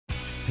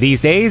These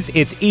days,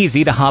 it's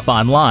easy to hop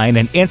online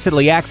and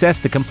instantly access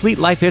the complete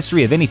life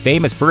history of any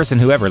famous person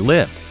who ever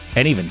lived.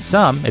 And even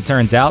some, it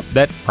turns out,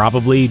 that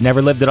probably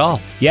never lived at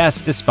all. Yes,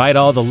 despite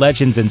all the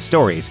legends and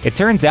stories, it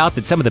turns out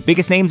that some of the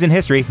biggest names in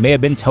history may have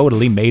been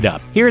totally made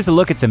up. Here's a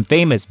look at some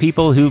famous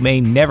people who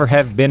may never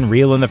have been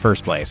real in the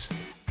first place.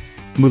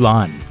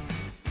 Mulan.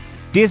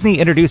 Disney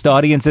introduced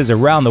audiences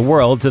around the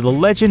world to the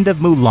legend of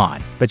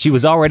Mulan, but she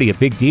was already a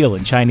big deal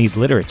in Chinese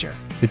literature.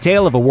 The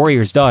tale of a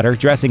warrior's daughter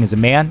dressing as a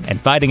man and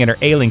fighting in her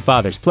ailing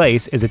father's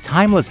place is a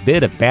timeless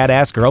bit of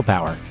badass girl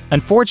power.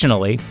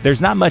 Unfortunately,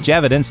 there's not much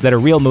evidence that a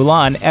real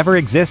Mulan ever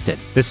existed.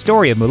 The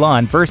story of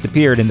Mulan first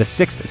appeared in the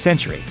 6th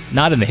century,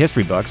 not in the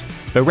history books,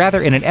 but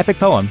rather in an epic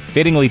poem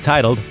fittingly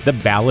titled The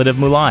Ballad of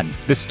Mulan.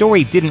 The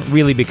story didn't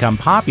really become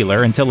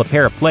popular until a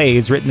pair of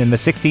plays written in the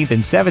 16th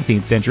and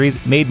 17th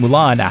centuries made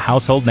Mulan a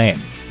household name.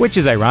 Which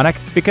is ironic,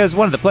 because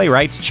one of the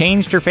playwrights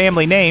changed her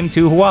family name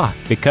to Hua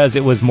because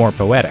it was more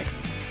poetic.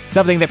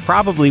 Something that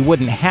probably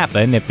wouldn't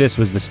happen if this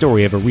was the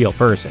story of a real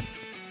person.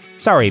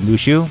 Sorry,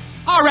 Mushu.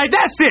 All right,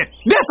 that's it.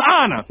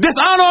 Dishonor.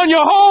 Dishonor on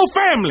your whole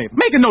family.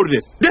 Make a note of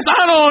this.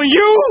 Dishonor on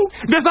you.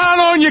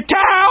 Dishonor on your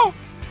cow.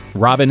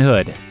 Robin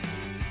Hood.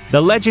 The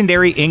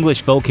legendary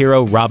English folk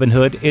hero Robin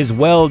Hood is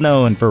well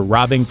known for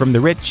robbing from the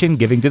rich and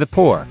giving to the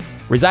poor,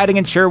 residing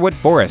in Sherwood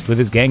Forest with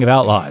his gang of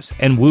outlaws,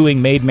 and wooing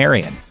Maid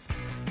Marian.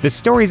 The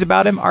stories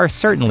about him are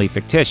certainly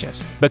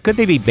fictitious, but could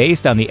they be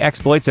based on the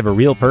exploits of a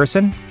real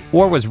person?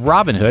 Or was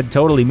Robin Hood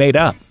totally made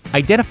up?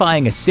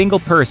 Identifying a single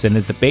person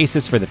as the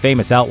basis for the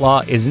famous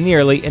outlaw is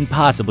nearly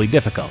impossibly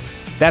difficult.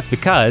 That's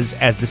because,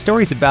 as the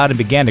stories about him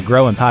began to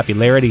grow in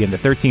popularity in the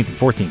 13th and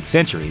 14th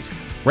centuries,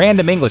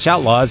 random English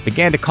outlaws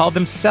began to call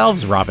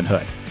themselves Robin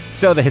Hood.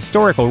 So the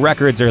historical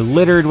records are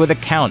littered with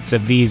accounts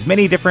of these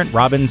many different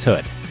Robins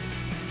Hood.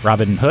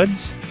 Robin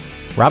Hoods?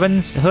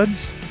 Robins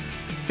Hoods?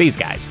 These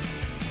guys.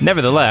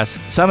 Nevertheless,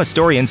 some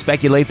historians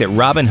speculate that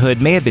Robin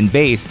Hood may have been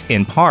based,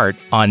 in part,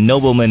 on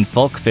nobleman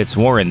Fulk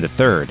Fitzwarren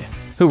III,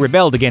 who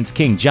rebelled against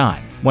King John,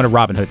 one of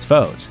Robin Hood's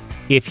foes.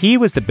 If he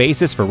was the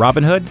basis for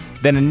Robin Hood,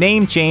 then a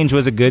name change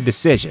was a good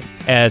decision,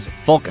 as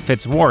Fulk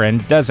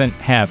Fitzwarren doesn't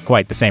have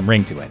quite the same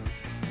ring to it.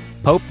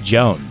 Pope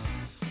Joan.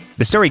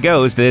 The story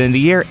goes that in the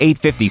year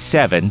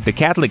 857, the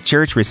Catholic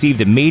Church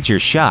received a major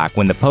shock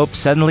when the Pope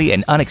suddenly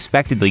and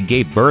unexpectedly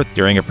gave birth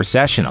during a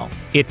processional.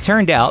 It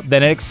turned out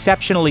that an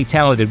exceptionally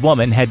talented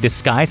woman had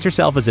disguised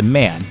herself as a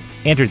man,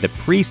 entered the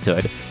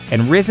priesthood,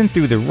 and risen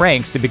through the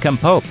ranks to become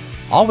Pope,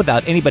 all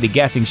without anybody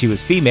guessing she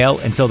was female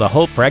until the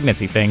whole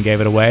pregnancy thing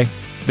gave it away.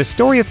 The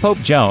story of Pope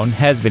Joan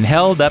has been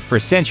held up for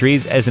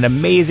centuries as an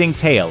amazing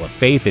tale of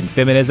faith and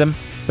feminism,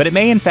 but it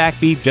may in fact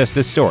be just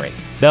a story.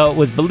 Though it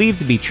was believed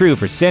to be true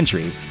for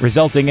centuries,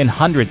 resulting in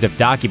hundreds of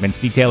documents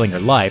detailing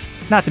her life,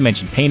 not to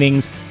mention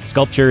paintings,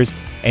 sculptures,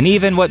 and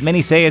even what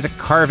many say is a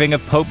carving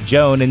of Pope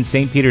Joan in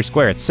St. Peter's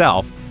Square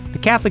itself, the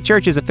Catholic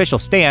Church's official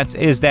stance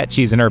is that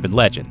she's an urban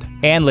legend,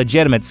 and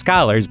legitimate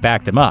scholars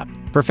back them up.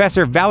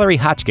 Professor Valerie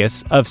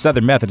Hotchkiss of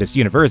Southern Methodist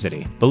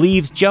University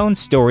believes Joan's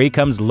story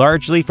comes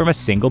largely from a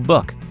single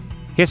book,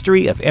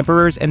 History of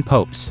Emperors and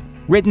Popes,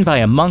 written by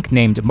a monk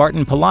named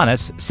Martin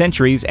Polanus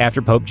centuries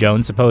after Pope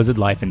Joan's supposed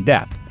life and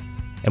death.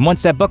 And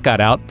once that book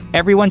got out,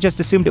 everyone just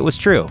assumed it was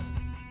true,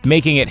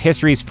 making it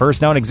history's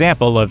first known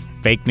example of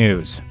fake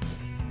news.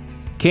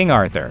 King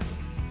Arthur.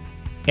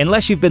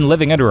 Unless you've been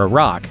living under a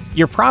rock,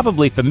 you're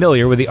probably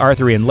familiar with the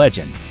Arthurian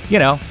legend. You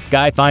know,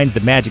 guy finds the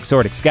magic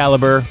sword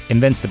Excalibur,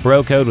 invents the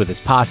bro code with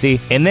his posse,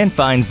 and then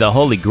finds the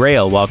Holy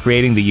Grail while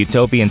creating the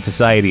utopian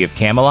society of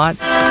Camelot.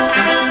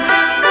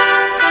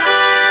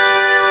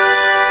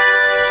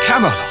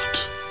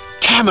 Camelot!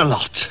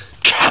 Camelot!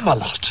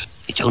 Camelot!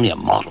 It's only a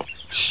model.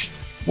 Shh.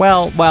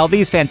 Well, while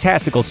these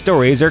fantastical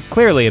stories are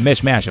clearly a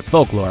mishmash of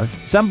folklore,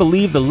 some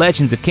believe the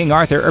legends of King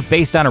Arthur are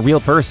based on a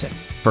real person.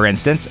 For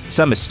instance,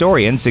 some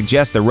historians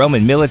suggest the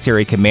Roman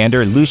military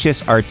commander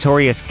Lucius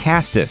Artorius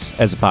Castus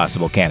as a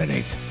possible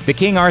candidate. The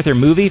King Arthur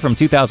movie from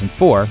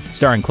 2004,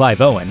 starring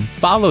Clive Owen,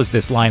 follows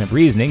this line of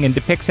reasoning and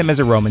depicts him as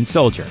a Roman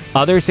soldier.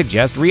 Others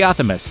suggest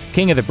Riothamus,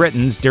 king of the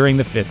Britons during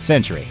the 5th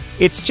century.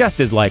 It's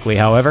just as likely,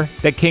 however,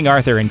 that King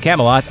Arthur and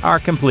Camelot are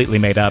completely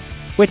made up,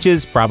 which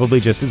is probably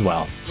just as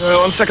well.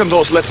 On second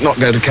thoughts, let's not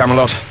go to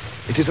Camelot.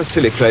 It is a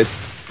silly place.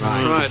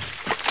 Right.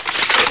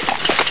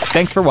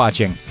 Thanks for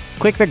watching.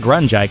 Click the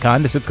grunge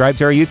icon to subscribe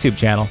to our YouTube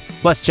channel.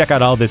 Plus, check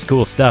out all this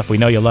cool stuff we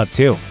know you'll love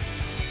too.